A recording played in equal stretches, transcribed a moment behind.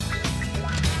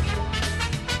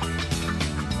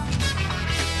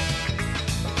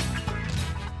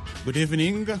Good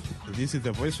evening. This is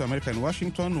the Voice of America in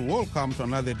Washington. Welcome to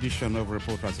another edition of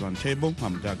Reporters Roundtable.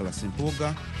 I'm Douglas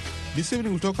Mpuga. This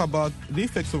evening we'll talk about the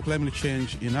effects of climate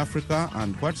change in Africa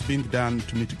and what's being done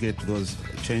to mitigate those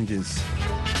changes.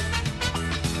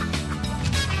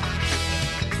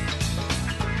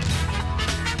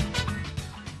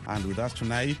 And with us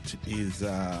tonight is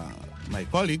my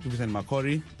colleague, Vincent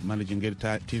Makori, Managing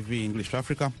Editor, TV English to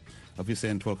Africa.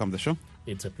 Vincent, welcome to the show.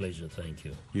 It's a pleasure, thank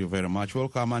you. You're very much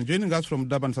welcome. And joining us from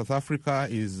Durban, South Africa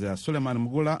is Suleiman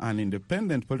Mugula, an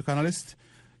independent political analyst.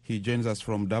 He joins us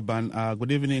from Durban.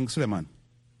 Good evening, Suleiman.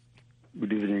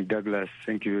 Good evening, Douglas.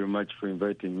 Thank you very much for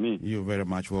inviting me. You're very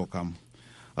much welcome.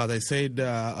 As I said,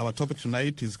 our topic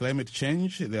tonight is climate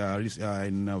change. There is,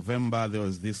 in November, there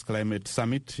was this climate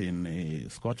summit in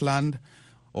Scotland.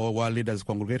 All world leaders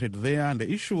congregated there, and the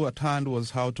issue at hand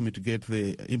was how to mitigate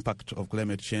the impact of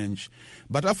climate change.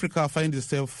 But Africa finds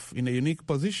itself in a unique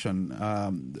position.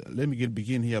 Let me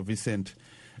begin here, Vincent.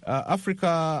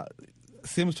 Africa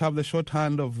seems to have the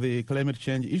shorthand of the climate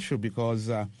change issue because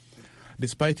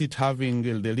despite it having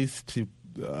the least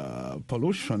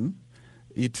pollution,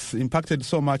 it's impacted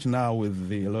so much now with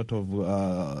the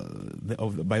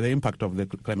by the impact of the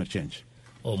climate change.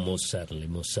 Oh, most certainly,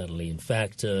 most certainly. In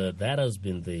fact, that has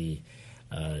been the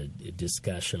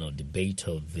discussion or debate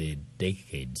of the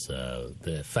decades.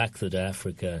 The fact that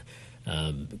Africa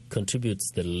contributes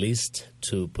the least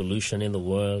to pollution in the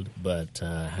world, but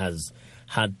has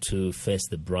had to face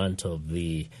the brunt of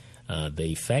the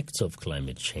effects of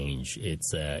climate change.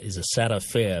 Is a sad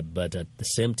affair, but at the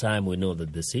same time, we know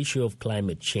that this issue of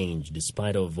climate change,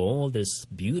 despite of all these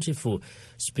beautiful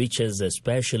speeches,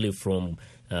 especially from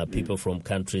people from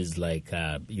countries like,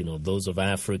 those of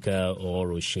Africa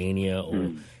or Oceania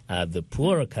or the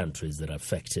poorer countries that are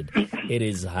affected, it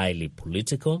is highly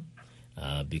political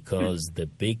because the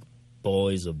big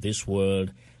boys of this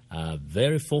world are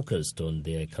very focused on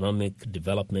their economic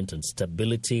development and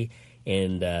stability,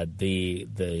 and the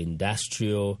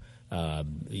industrial,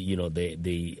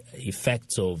 the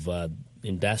effects of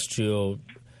industrial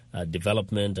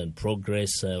development and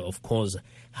progress, of course,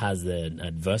 has an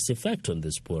adverse effect on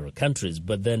these poorer countries.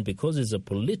 But then because it's a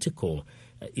political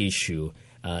issue,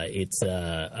 it's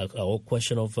a whole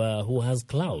question of who has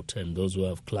clout. And those who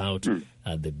have clout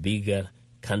are the bigger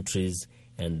countries.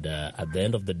 And at the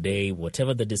end of the day,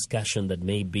 whatever the discussion that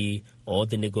may be or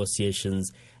the negotiations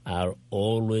are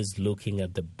always looking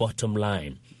at the bottom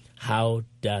line. How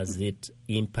does it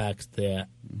impact their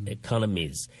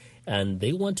economies? And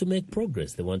they want to make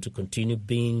progress. They want to continue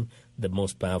being the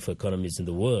most powerful economies in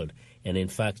the world. And in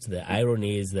fact, the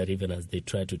irony is that even as they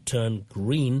try to turn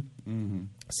green,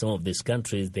 some of these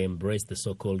countries, they embrace the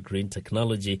so-called green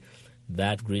technology.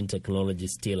 That green technology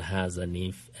still has a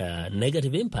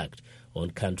negative impact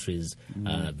on countries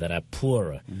that are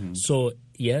poorer. So,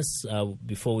 yes,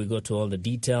 before we go to all the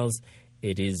details,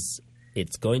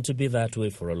 it's going to be that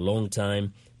way for a long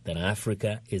time, that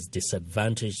Africa is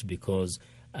disadvantaged because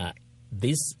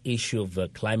this issue of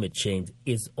climate change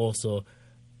is also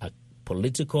a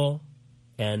political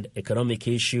and economic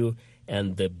issue,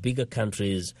 and the bigger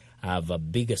countries have a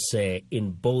bigger say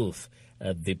in both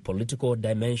the political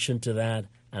dimension to that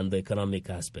and the economic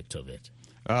aspect of it.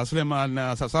 Suleiman,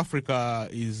 South Africa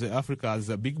is Africa's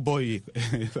a big boy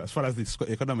as far as the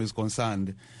economy is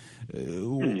concerned.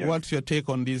 What's your take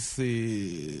on this?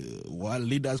 World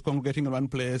leaders congregating in one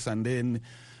place and then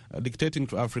dictating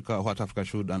to Africa what Africa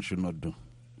should and should not do?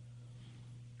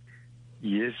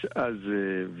 Yes, as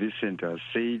Vincent has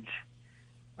said,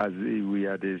 as we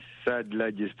are the third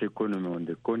largest economy on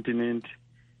the continent,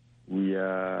 we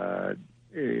are,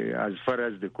 as far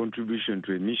as the contribution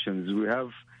to emissions, we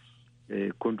have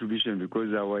a contribution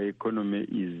because our economy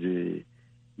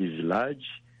is large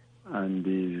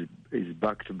and is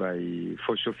backed by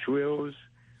fossil fuels.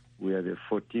 We are the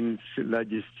 14th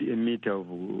largest emitter of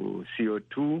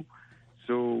CO2,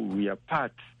 so we are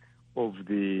part of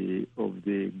the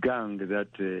gang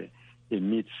that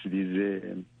emits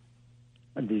the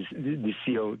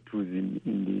CO2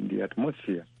 in the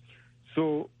atmosphere.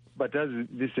 So, but as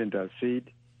Vincent has said,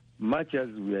 much as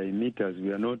we are emitters,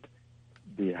 we are not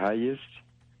the highest,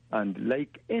 and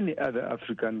like any other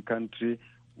African country,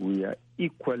 we are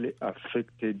equally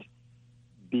affected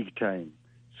big time.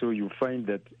 So you find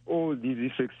that all these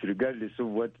effects, regardless of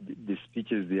what the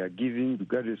speeches they are giving,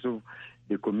 regardless of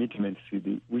the commitments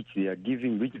which they are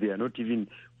giving, which they are not even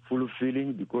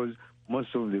fulfilling, because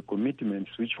most of the commitments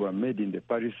which were made in the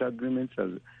Paris agreements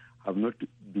have not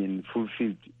been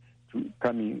fulfilled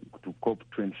coming to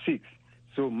COP26.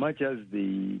 So much as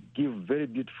they give very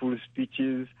beautiful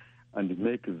speeches and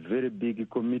make very big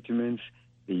commitments,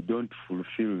 they don't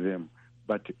fulfill them.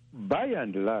 But by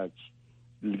and large,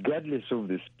 regardless of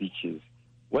the speeches,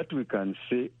 what we can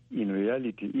say in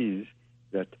reality is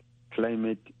that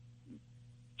climate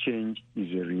change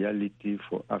is a reality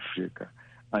for Africa,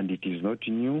 and it is not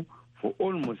new. For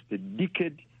almost a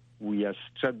decade, we are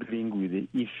struggling with the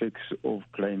effects of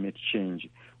climate change.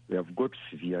 We have got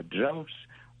severe droughts.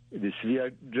 The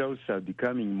severe droughts are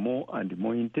becoming more and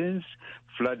more intense.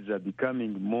 Floods are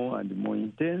becoming more and more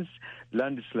intense.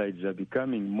 Landslides are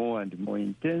becoming more and more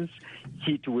intense.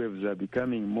 Heat waves are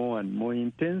becoming more and more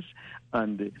intense.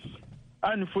 And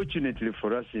unfortunately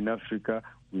for us in Africa,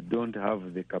 we don't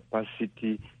have the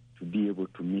capacity to be able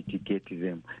to mitigate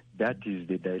them. That is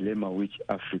the dilemma which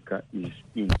Africa is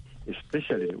in,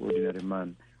 especially the ordinary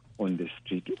man on the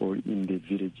street or in the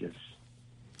villages.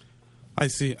 I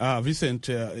see. Vincent,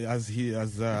 as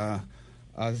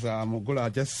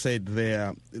Mpuga just said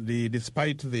there,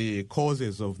 despite the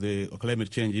causes of the climate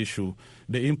change issue,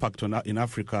 the impact in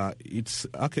Africa, it's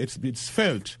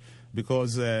felt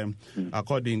because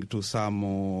according to some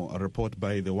report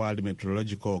by the World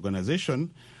Meteorological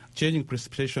Organization, changing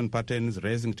precipitation patterns,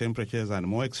 rising temperatures, and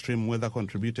more extreme weather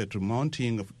contributed to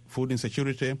mounting food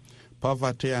insecurity,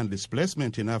 poverty, and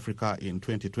displacement in Africa in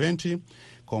 2020,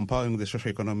 compounding the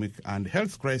socio-economic and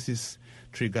health crisis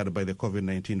triggered by the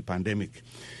COVID-19 pandemic.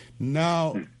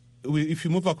 Now, if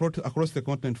you move across the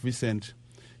continent, Vincent,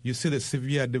 you see the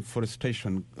severe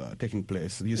deforestation taking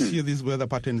place. You see these weather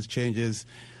patterns changes.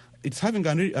 It's having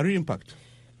a real impact.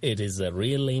 It is a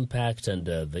real impact, and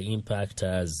the impact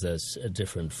has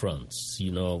different fronts.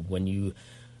 You know, when you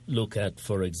look at,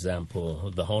 for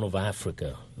example, the Horn of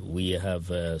Africa, we have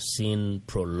seen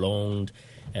prolonged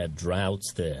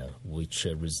droughts there, which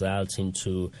result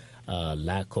into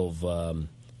lack of,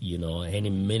 any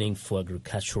meaningful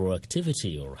agricultural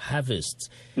activity or harvests.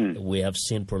 We have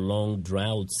seen prolonged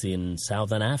droughts in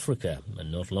Southern Africa,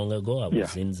 and not long ago I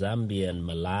was in Zambia and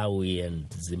Malawi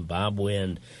and Zimbabwe,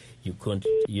 and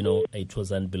it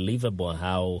was unbelievable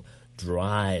how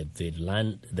dry the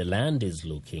land is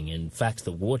looking. In fact,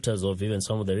 the waters of even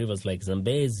some of the rivers like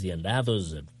Zambezi and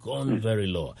others have gone very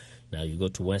low. Now you go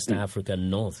to West Africa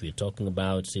north, we're talking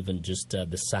about even just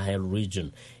the Sahel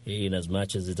region, in as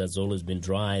much as it has always been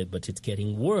dry, but it's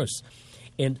getting worse.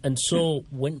 And so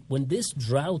when these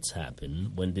droughts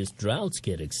happen, when these droughts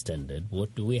get extended,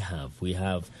 what do we have? We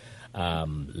have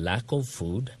lack of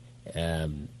food.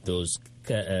 Those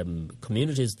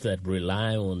communities that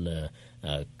rely on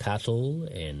cattle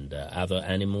and other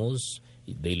animals,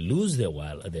 they lose their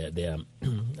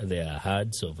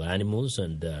herds of animals,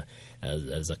 and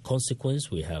as a consequence,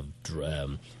 we have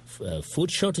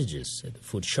food shortages.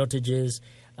 Food shortages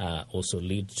also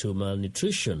lead to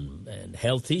malnutrition and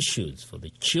health issues for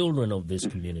the children of these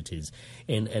communities,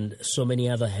 and so many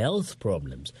other health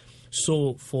problems.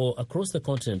 So for across the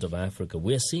continent of Africa,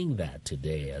 we're seeing that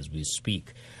today as we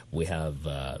speak. We have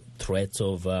threats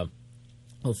of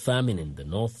famine in the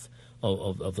north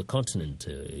of the continent,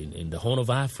 in the Horn of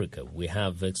Africa. We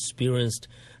have experienced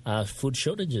food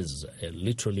shortages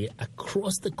literally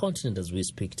across the continent as we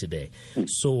speak today.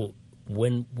 So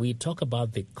when we talk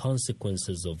about the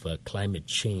consequences of climate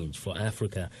change for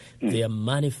Africa, they are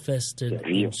manifested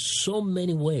in so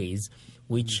many ways,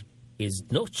 which is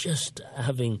not just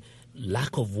having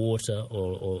lack of water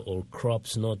or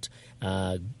crops not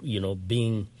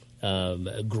being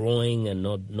growing and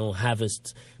no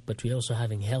harvests, but we're also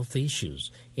having health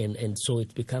issues, and so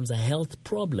it becomes a health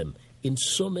problem in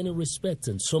so many respects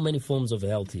and so many forms of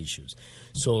health issues.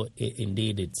 So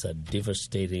indeed, it's a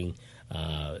devastating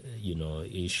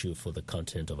issue for the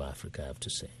continent of Africa, I have to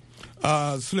say.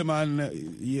 Suleiman,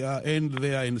 and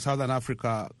there in Southern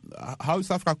Africa, how is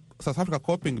South Africa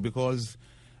coping? Because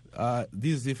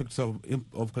these effects of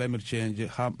climate change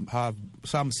have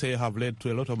some say have led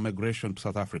to a lot of migration to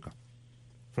South Africa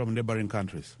from neighboring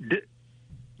countries.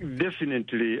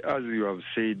 Definitely, as you have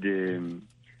said,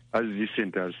 as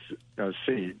Vincent has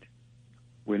said,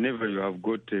 whenever you have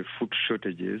got food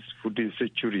shortages, food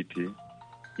insecurity,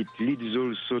 it leads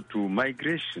also to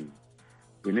migration.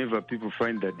 Whenever people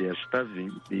find that they are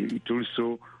starving, it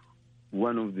also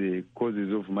one of the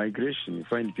causes of migration. You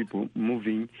find people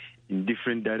moving in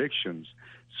different directions.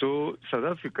 So South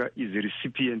Africa is a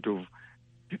recipient of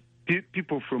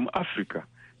people from Africa,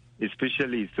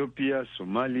 especially Ethiopia,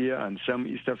 Somalia, and some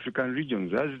East African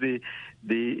regions. As the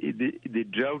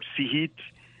droughts hit,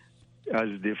 as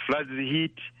the floods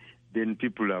hit, then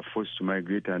people are forced to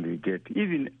migrate, and we get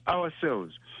even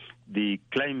ourselves. The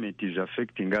climate is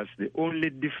affecting us. The only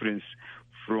difference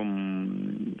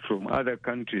from other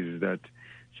countries that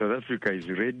South Africa is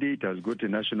ready. It has got a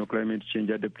national climate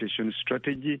change adaptation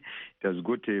strategy. It has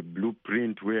got a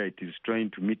blueprint where it is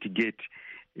trying to mitigate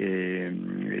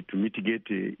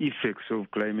effects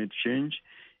of climate change.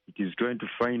 It is trying to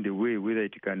find a way whether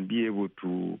it can be able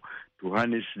to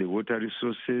harness the water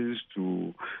resources,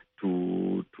 to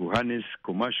harness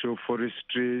commercial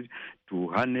forestry, to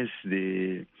harness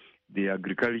the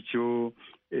agricultural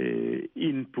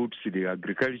inputs, the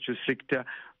agricultural sector,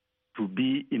 to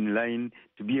be in line,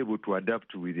 to be able to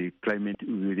adapt with the climate,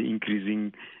 with the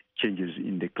increasing changes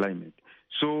in the climate.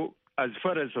 So, as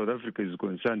far as South Africa is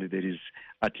concerned, there is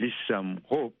at least some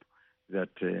hope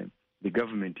that the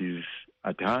government is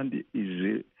at hand,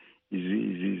 is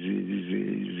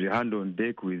hand on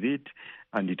deck with it,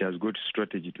 and it has got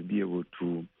strategy to be able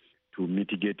to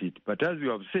mitigate it. But as you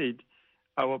have said,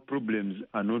 our problems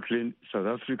are not in South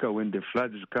Africa. When the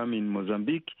floods come in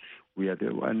Mozambique, we are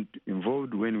the one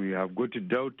involved. When we have got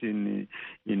drought in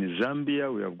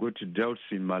Zambia, we have got droughts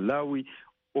in Malawi.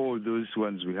 All those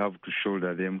ones we have to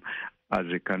shoulder them as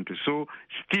a country. So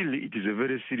still, it is a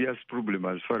very serious problem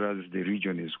as far as the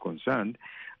region is concerned.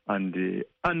 And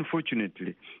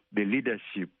unfortunately, the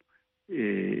leadership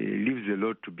leaves a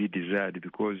lot to be desired,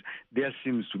 because there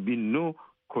seems to be no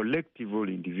collective or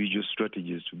individual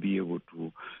strategies to be able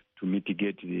to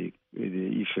mitigate the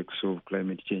effects of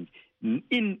climate change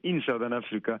in Southern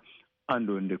Africa and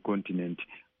on the continent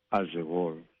as a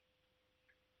whole.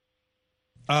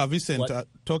 Vincent,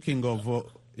 talking of...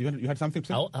 you had something to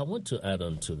say? I want to add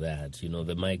on to that,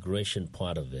 the migration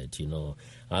part of it,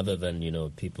 other than,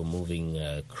 people moving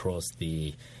across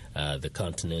the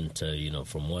continent,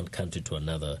 from one country to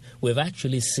another. We've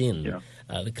actually seen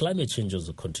the climate change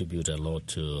also contribute a lot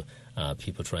to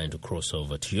people trying to cross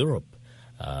over to Europe.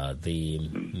 The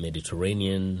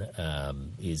Mediterranean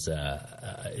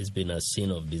has been a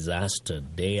scene of disaster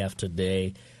day after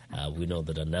day. We know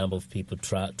that a number of people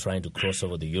trying to cross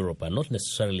over to Europe are not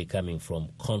necessarily coming from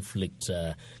conflict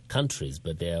countries,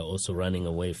 but they are also running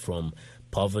away from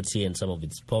poverty, and some of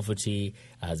its poverty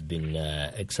has been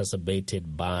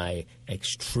exacerbated by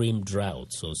extreme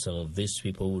drought. So some of these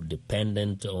people who are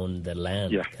dependent on the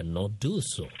land cannot do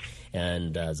so.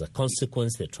 And as a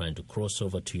consequence, they're trying to cross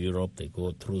over to Europe. They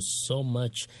go through so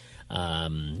much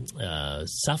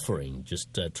suffering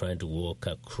just trying to walk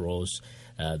across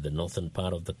the northern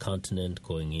part of the continent,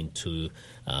 going into,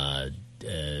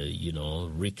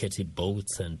 rickety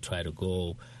boats and try to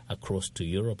go across to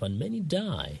Europe, and many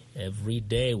die. Every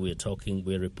day we're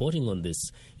reporting on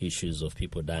these issues of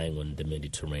people dying on the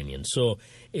Mediterranean. So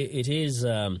it is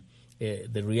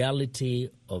the reality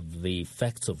of the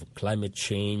effects of climate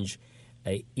change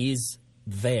is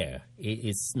there.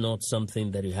 It's not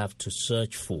something that you have to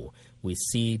search for. We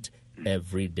see it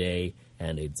every day,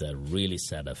 and it's a really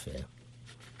sad affair.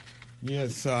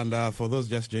 Yes, and for those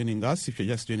just joining us, if you're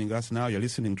just joining us now, you're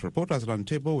listening to Reporters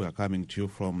Roundtable. We are coming to you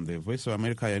from the Voice of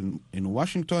America in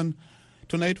Washington.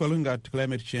 Tonight, we're looking at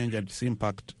climate change and its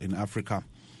impact in Africa.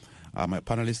 My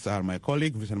panelists are my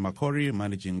colleague, Vincent Makori,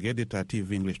 managing editor,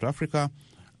 TV English to Africa,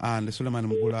 and Suleiman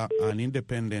Mgula, an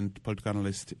independent political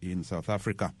analyst in South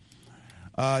Africa.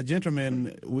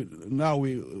 Gentlemen,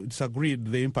 it's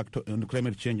agreed the impact on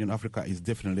climate change in Africa is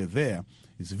definitely there.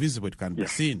 It's visible, it can be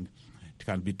seen. It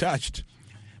can be touched.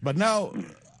 But now,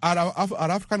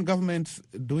 are African governments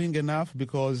doing enough?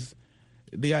 Because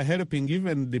they are helping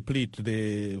even deplete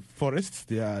the forests.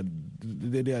 They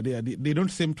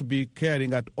don't seem to be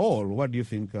caring at all. What do you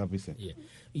think, Vincent? Yeah.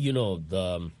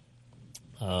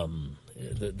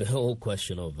 The whole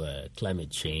question of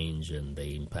climate change and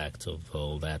the impact of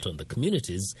all that on the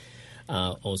communities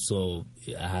also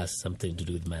has something to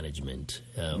do with management.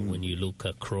 When you look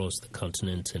across the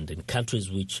continent and in countries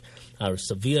which are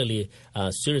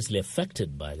seriously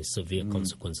affected by the severe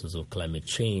consequences of climate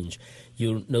change,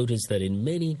 you'll notice that in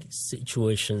many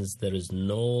situations there is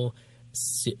no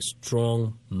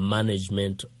strong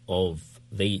management of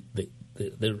the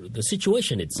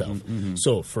situation itself.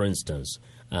 So, for instance,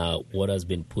 what has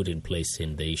been put in place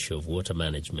in the issue of water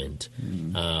management,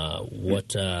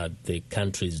 what are the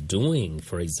countries doing,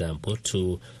 for example,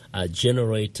 to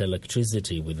generate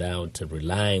electricity without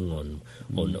relying on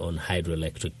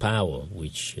hydroelectric power,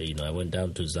 which, I went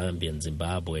down to Zambia and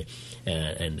Zimbabwe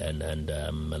and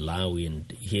Malawi,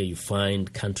 and here you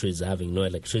find countries having no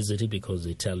electricity because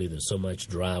they tell you there's so much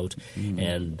drought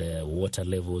and the water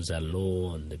levels are low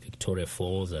on the Victoria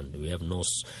Falls, and we have no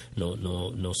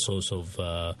source of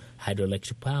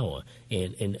hydroelectric power.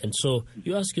 And so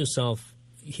you ask yourself,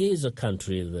 here's a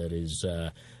country that is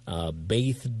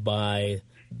bathed by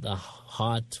the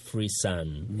hot, free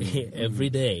sun every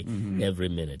day, every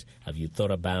minute? Have you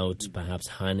thought about perhaps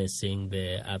harnessing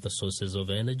the other sources of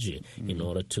energy in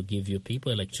order to give your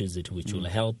people electricity, which will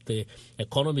help the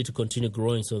economy to continue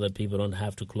growing so that people don't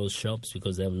have to close shops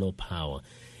because they have no power?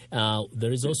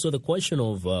 There is also the question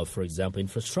of, for example,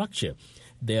 infrastructure.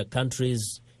 There are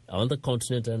countries on the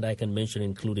continent, and I can mention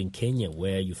including Kenya,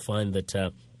 where you find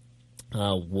that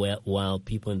while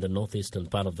people in the northeastern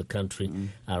part of the country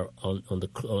are on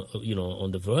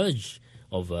the verge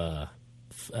of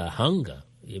hunger,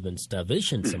 even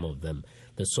starvation, some of them.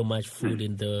 There's so much food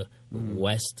in the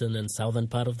western and southern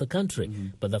part of the country,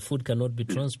 but the food cannot be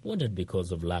transported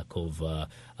because of lack of,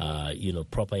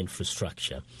 proper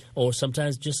infrastructure, or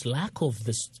sometimes just lack of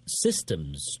the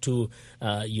systems to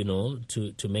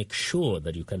make sure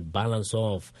that you can balance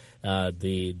off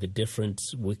the different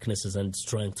weaknesses and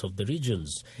strengths of the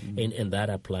regions, and that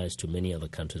applies to many other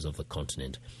countries of the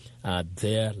continent.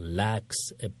 There lacks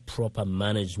a proper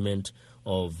management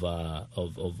of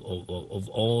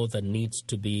all that needs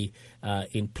to be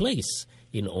in place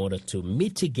in order to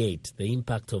mitigate the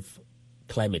impact of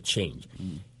climate change.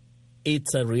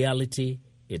 It's a reality.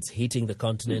 It's hitting the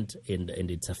continent, and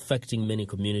it's affecting many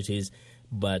communities.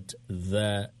 But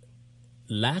the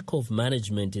lack of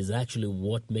management is actually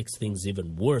what makes things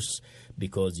even worse,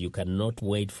 because you cannot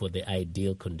wait for the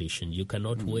ideal condition. You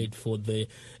cannot wait for the,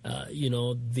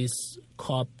 this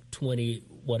COP20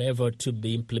 whatever to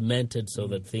be implemented so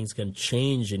that things can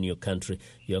change in your country.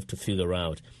 You have to figure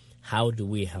out, how do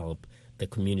we help the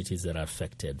communities that are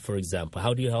affected? For example,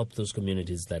 how do you help those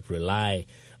communities that rely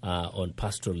on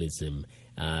pastoralism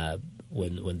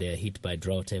when they are hit by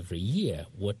drought every year?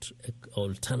 What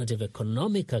alternative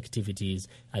economic activities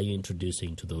are you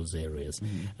introducing to those areas?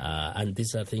 And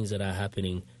these are things that are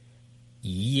happening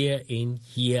year in,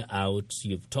 year out.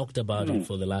 You've talked about it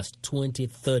for the last 20,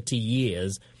 30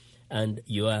 years, and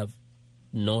you have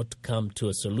not come to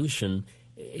a solution.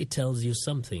 It tells you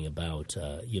something about,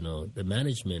 the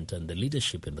management and the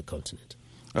leadership in the continent.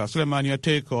 Suleiman, your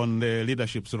take on the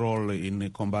leadership's role in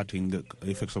combating the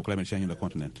effects of climate change in the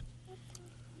continent?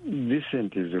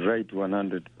 Vincent is right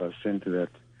 100% that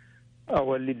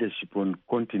our leadership on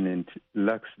continent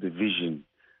lacks the vision,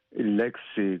 it lacks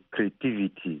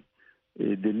creativity.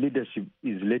 The leadership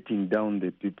is letting down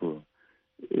the people.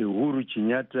 Uhuru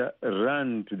Kenyatta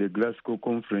ran to the Glasgow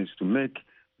conference to make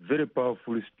very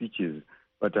powerful speeches,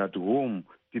 but at home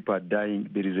people are dying.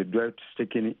 There is a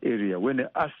drought-stricken area. When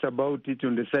asked about it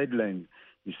on the sidelines,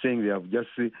 he's saying they have just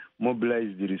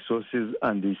mobilized the resources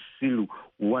and they still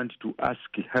want to ask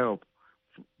help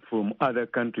from other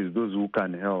countries, those who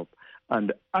can help.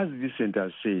 And as Vincent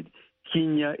has said,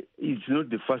 Kenya is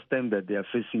not the first time that they are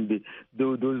facing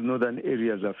those northern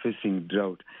areas are facing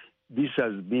drought. This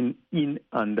has been in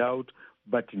and out,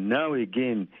 but now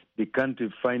again the country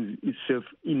finds itself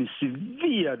in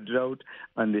severe drought,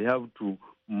 and they have to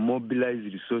mobilize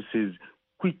resources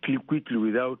quickly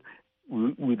without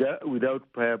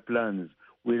prior plans.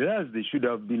 Whereas they should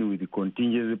have been with the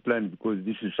contingency plan, because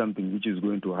this is something which is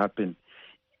going to happen.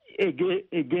 Again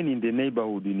in the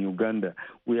neighborhood in Uganda,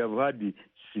 we have had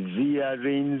severe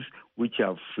rains which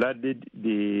have flooded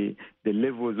the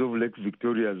levels of Lake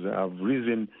Victoria have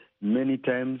risen many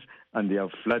times, and they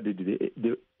have flooded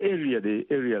the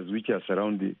areas which are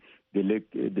surrounding the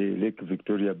Lake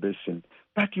Victoria basin.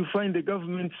 But you find the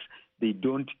governments, they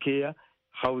don't care.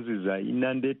 Houses are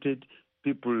inundated,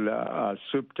 people are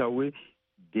swept away.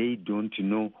 They don't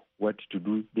know what to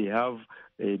do. They have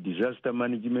disaster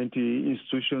management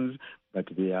institutions, but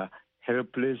they are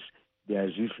helpless. They are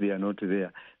as if they are not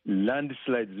there.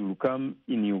 Landslides will come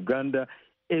in Uganda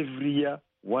every year.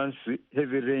 Once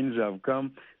heavy rains have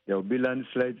come, there will be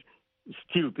landslides.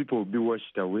 Still, people will be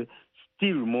washed away.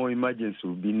 Still, more emergency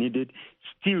will be needed.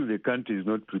 Still, the country is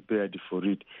not prepared for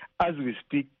it. As we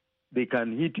speak, they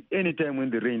can hit any time when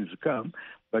the rains come,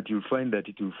 but you'll find that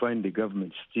it will find the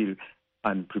government still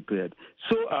unprepared.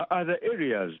 So are other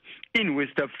areas. In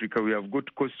West Africa, we have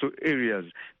got coastal areas.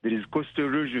 There is coastal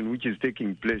erosion which is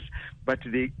taking place, but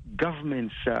the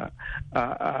governments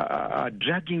are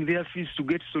dragging their feet to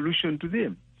get solution to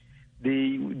them.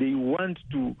 They want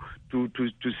to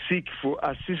seek for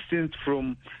assistance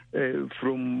from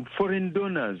foreign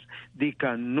donors. They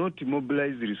cannot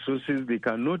mobilize resources. They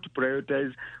cannot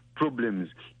prioritize problems.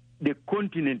 The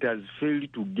continent has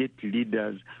failed to get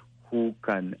leaders who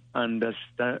can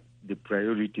understand the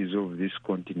priorities of this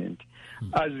continent.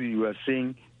 As you were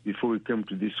saying before we came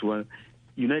to this one,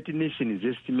 United Nations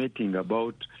is estimating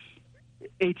about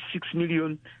 86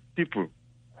 million people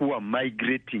who are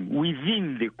migrating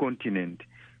within the continent.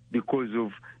 because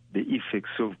of the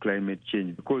effects of climate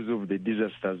change, because of the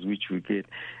disasters which we get.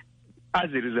 As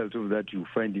a result of that, you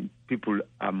find people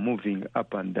are moving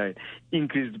up and down.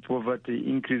 Increased poverty,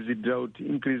 increased drought,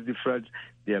 increased floods.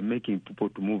 They are making people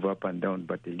to move up and down.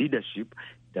 But the leadership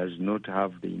does not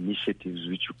have the initiatives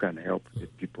which can help the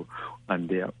people and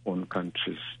their own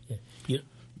countries. Yeah.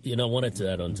 I wanted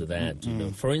to add on to that.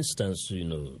 For instance,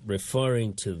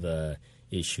 referring to the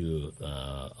issue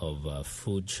of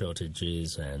food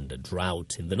shortages and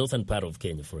drought in the northern part of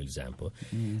Kenya, for example.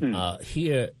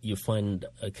 Here you find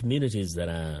communities that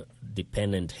are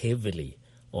dependent heavily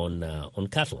on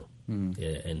cattle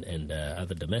and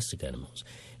other domestic animals.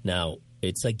 Now,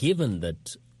 it's a given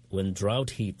that when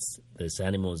drought hits, these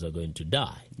animals are going to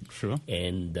die. Sure.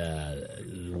 And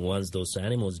once those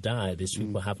animals die, these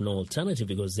people have no alternative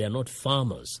because they are not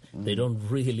farmers. They don't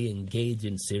really engage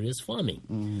in serious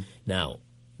farming. Now,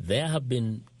 there have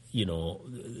been,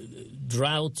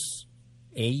 droughts,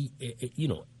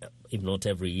 if not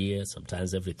every year,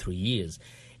 sometimes every 3 years.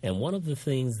 And one of the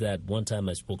things that one time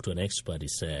I spoke to an expert, he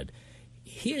said,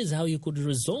 here's how you could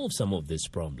resolve some of these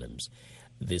problems.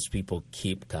 These people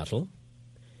keep cattle.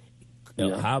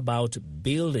 How about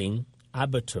building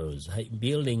abattoirs,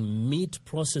 building meat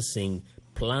processing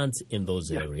plants in those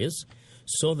areas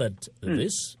so that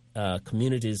these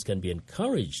communities can be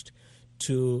encouraged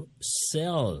to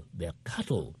sell their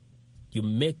cattle?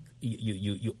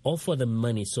 You offer them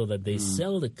money so that they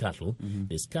sell the cattle.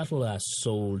 These cattle are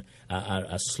sold,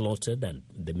 are slaughtered, and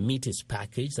the meat is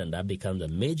packaged, and that becomes a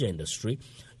major industry.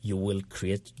 You will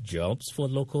create jobs for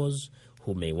locals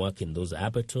who may work in those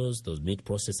abattoirs, those meat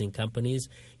processing companies.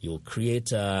 You'll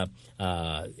create a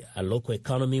local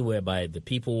economy whereby the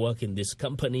people working in these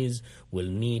companies will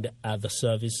need other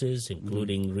services,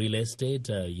 including real estate.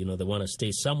 They want to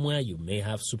stay somewhere. You may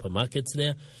have supermarkets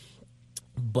there.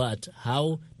 But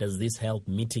how does this help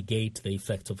mitigate the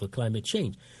effects of climate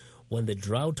change? When the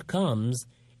drought comes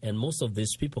and most of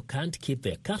these people can't keep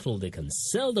their cattle, they can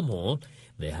sell them all.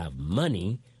 They have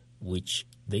money which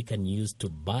they can use to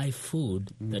buy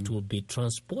food that will be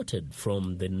transported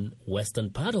from the western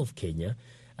part of Kenya.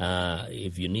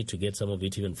 If you need to get some of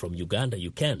it even from Uganda,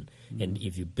 you can. And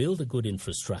if you build a good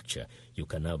infrastructure, you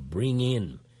can now bring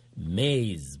in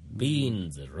maize,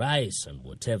 beans, rice, and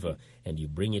whatever, and you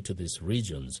bring it to these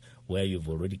regions where you've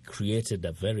already created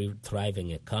a very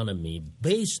thriving economy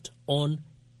based on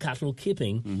cattle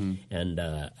keeping. And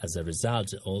as a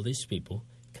result, all these people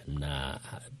can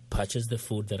purchase the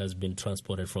food that has been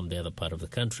transported from the other part of the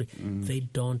country. They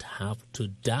don't have to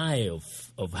die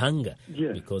of hunger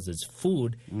because there's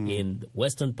food in the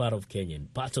western part of Kenya, in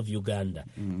parts of Uganda.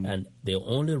 And the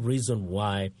only reason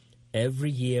why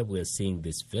every year we're seeing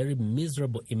these very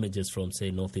miserable images from, say,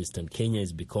 northeastern Kenya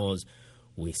is because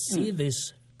we see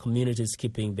these communities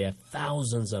keeping their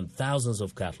thousands and thousands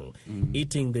of cattle,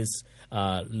 eating this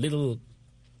little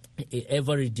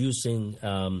ever-reducing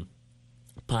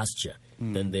pasture.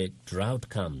 Then the drought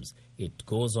comes. It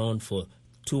goes on for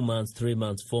 2 months, 3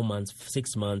 months, 4 months,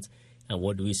 6 months. And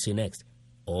what do we see next?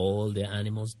 All the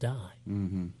animals die.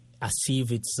 As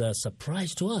if it's a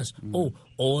surprise to us. Oh,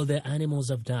 all the animals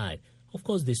have died. Of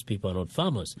course, these people are not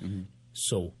farmers.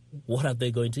 So what are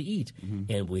they going to eat?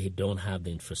 And we don't have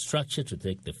the infrastructure to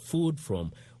take the food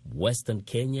from western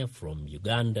Kenya, from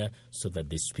Uganda, so that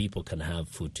these people can have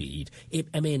food to eat.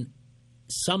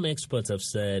 Some experts have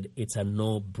said it's a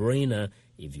no-brainer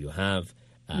if you have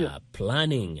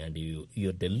planning and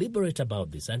you're deliberate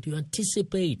about this and you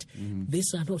anticipate.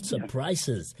 These are not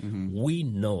surprises. We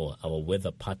know our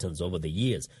weather patterns over the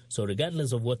years. So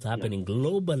regardless of what's happening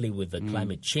globally with the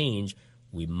climate change,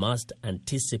 we must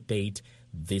anticipate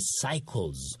the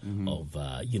cycles of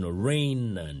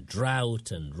rain and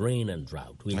drought and rain and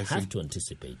drought. We have to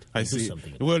anticipate. I see.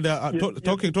 Something. Well,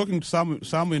 talking to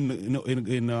some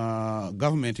in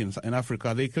government in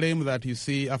Africa, they claim that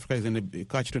Africa is in a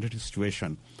catch-22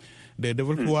 situation. The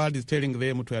developed world is telling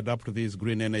them to adapt to this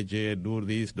green energy, do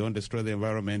this, don't destroy the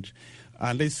environment,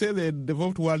 and they say the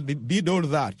developed world did all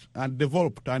that and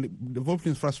developed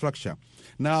infrastructure.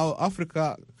 Now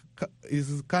Africa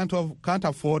can't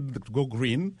afford to go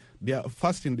green. They are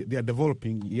fasting. They are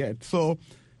developing yet. So,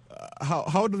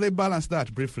 how do they balance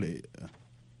that briefly?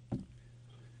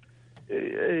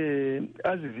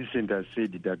 As Vincent has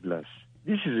said, Douglas,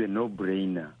 this is a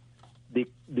no-brainer.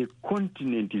 The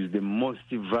continent is the most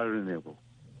vulnerable,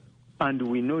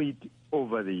 and we know it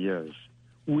over the years.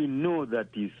 We know that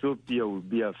Ethiopia will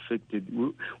be affected.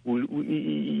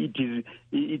 It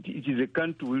is a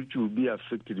country which will be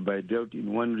affected by drought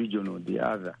in one region or the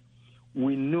other.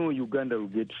 We know Uganda will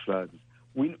get floods.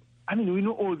 We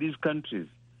know all these countries.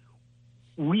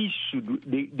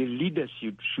 the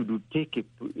leadership should take it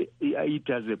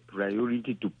as a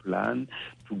priority to plan,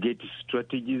 to get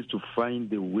strategies, to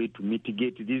find a way to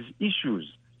mitigate these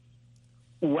issues.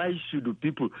 Why should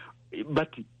people?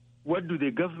 But what do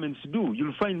the governments do?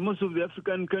 You'll find most of the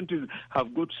African countries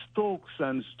have got stocks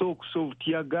and stocks of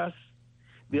tear gas.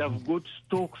 They have got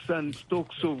stocks and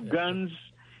stocks of guns.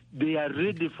 They are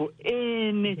ready for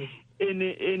any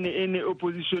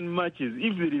opposition matches.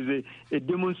 If there is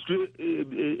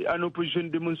an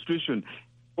opposition demonstration,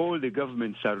 all the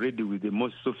governments are ready with the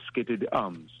most sophisticated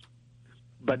arms.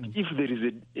 But if there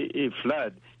is a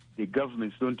flood, the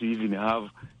governments don't even have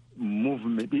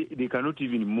movement. They cannot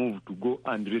even move to go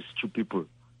and rescue people.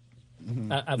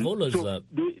 I've always...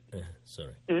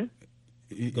 sorry.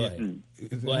 Go ahead.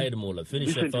 Go ahead, Mula.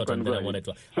 Finish your thought, and then I wanted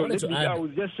to add... I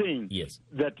was just saying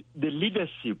that the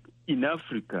leadership in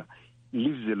Africa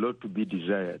leaves a lot to be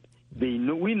desired. We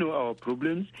know our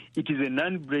problems. It is a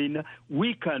non-brainer.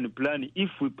 We can plan if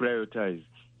we prioritize.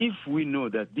 If we know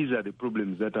that these are the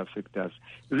problems that affect us.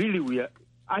 Really, we are,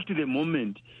 at the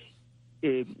moment,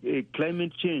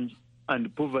 climate change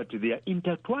and poverty, they are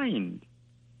intertwined.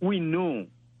 We know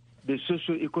the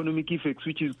socio-economic effects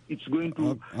which it's going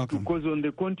to cause on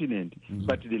the continent.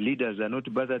 But the leaders are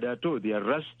not bothered at all. They are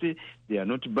rusty. They are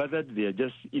not bothered. They are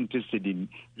just interested in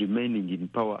remaining in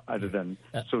power other than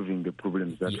solving the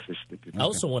problems that face the people. I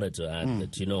also wanted to add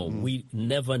that, we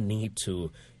never need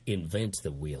to invent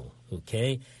the wheel,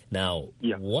 okay? Now,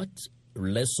 what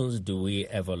lessons do we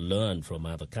ever learn from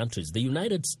other countries? The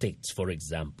United States, for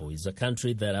example, is a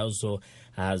country that also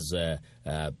has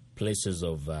places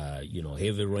of,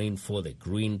 heavy rainfall, the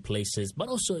green places, but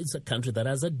also it's a country that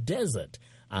has a desert,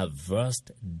 a vast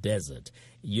desert.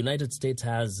 United States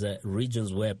has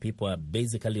regions where people are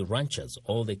basically ranchers.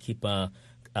 All they keep are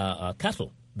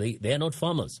cattle. They are not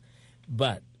farmers.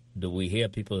 But do we hear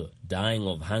people dying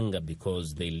of hunger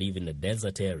because they live in a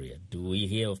desert area? Do we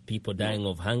hear of people dying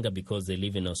of hunger because they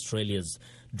live in Australia's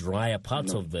drier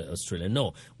parts of Australia?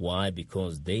 No. Why?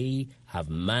 Because they have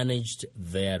managed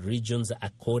their regions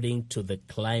according to the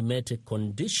climatic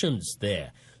conditions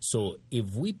there. So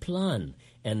if we plan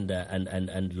and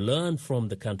learn from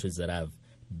the countries that have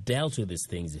dealt with these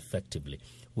things effectively,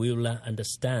 we will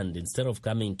understand, instead of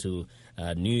coming to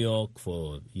New York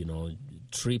for,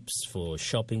 trips, for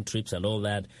shopping trips and all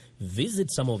that, visit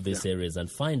some of these areas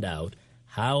and find out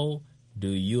how do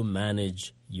you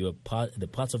manage the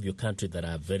parts of your country that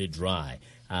are very dry.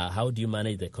 How do you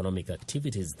manage the economic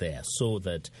activities there so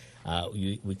that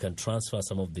we can transfer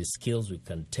some of these skills, we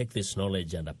can take this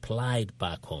knowledge and apply it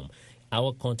back home.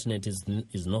 Our continent is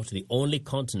not the only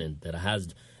continent that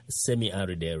has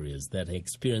semi-arid areas, that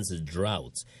experiences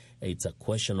droughts. It's a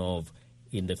question of,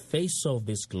 in the face of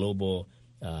this global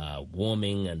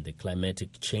warming and the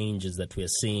climatic changes that we are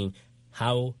seeing,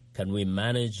 how can we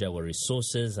manage our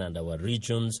resources and our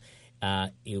regions,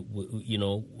 with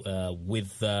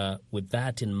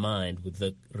that in mind, with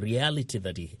the reality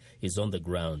that is on the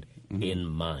ground in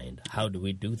mind? How do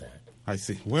we do that? I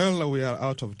see. Well, we are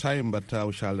out of time, but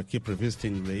we shall keep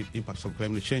revisiting the impacts of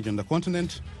climate change on the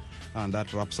continent. And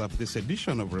that wraps up this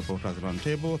edition of Reporters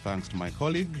Roundtable. Thanks to my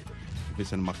colleague,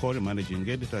 Vincent Makori, Managing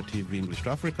Editor, TV English to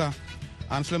Africa,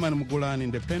 and Suleiman Mugula, an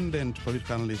independent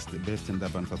political analyst based in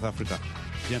Durban, South Africa.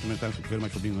 Gentlemen, thank you very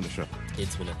much for being on the show.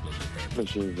 It's been a pleasure.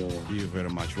 Thank you very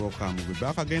much. Welcome. We'll be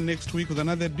back again next week with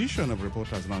another edition of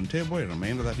Reporters Roundtable. A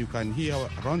reminder that you can hear our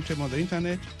Roundtable on the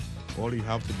internet. All you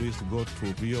have to do is to go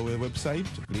to VOA website,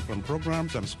 click on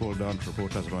programs, and scroll down to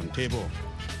Reporters Roundtable.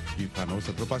 You can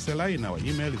also drop us a line. Our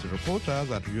email is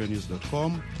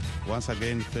reporters@voanews.com. Once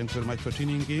again, thanks very much for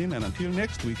tuning in. And until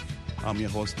next week, I'm your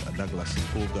host, Douglas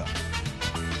Mpuga.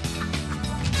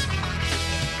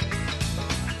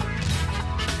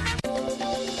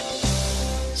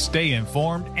 Stay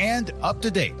informed and up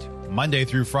to date Monday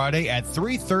through Friday at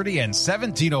 3:30 and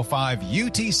 17:05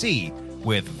 UTC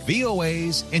with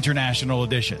VOA's International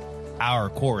Edition. Our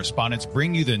correspondents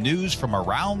bring you the news from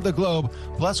around the globe,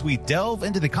 plus we delve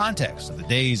into the context of the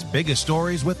day's biggest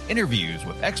stories with interviews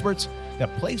with experts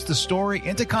that place the story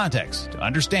into context to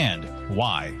understand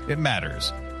why it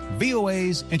matters.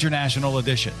 VOA's International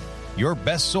Edition, your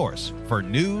best source for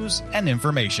news and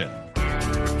information.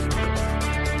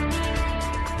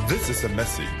 This is a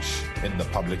message in the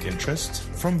public interest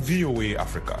from VOA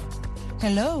Africa.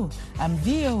 Hello, I'm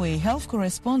VOA Health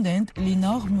Correspondent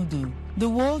Linor Mudu. The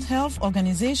World Health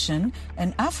Organization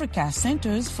and Africa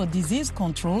Centers for Disease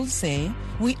Control say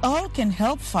we all can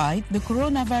help fight the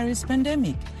coronavirus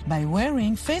pandemic by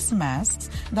wearing face masks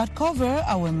that cover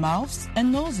our mouths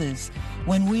and noses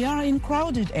when we are in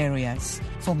crowded areas.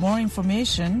 For more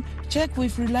information, check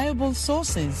with reliable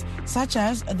sources such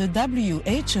as the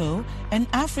WHO and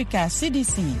Africa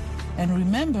CDC. And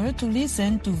remember to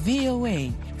listen to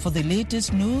VOA for the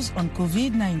latest news on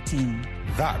COVID-19.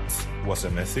 That was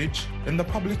a message in the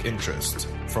public interest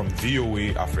from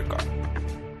VOA Africa.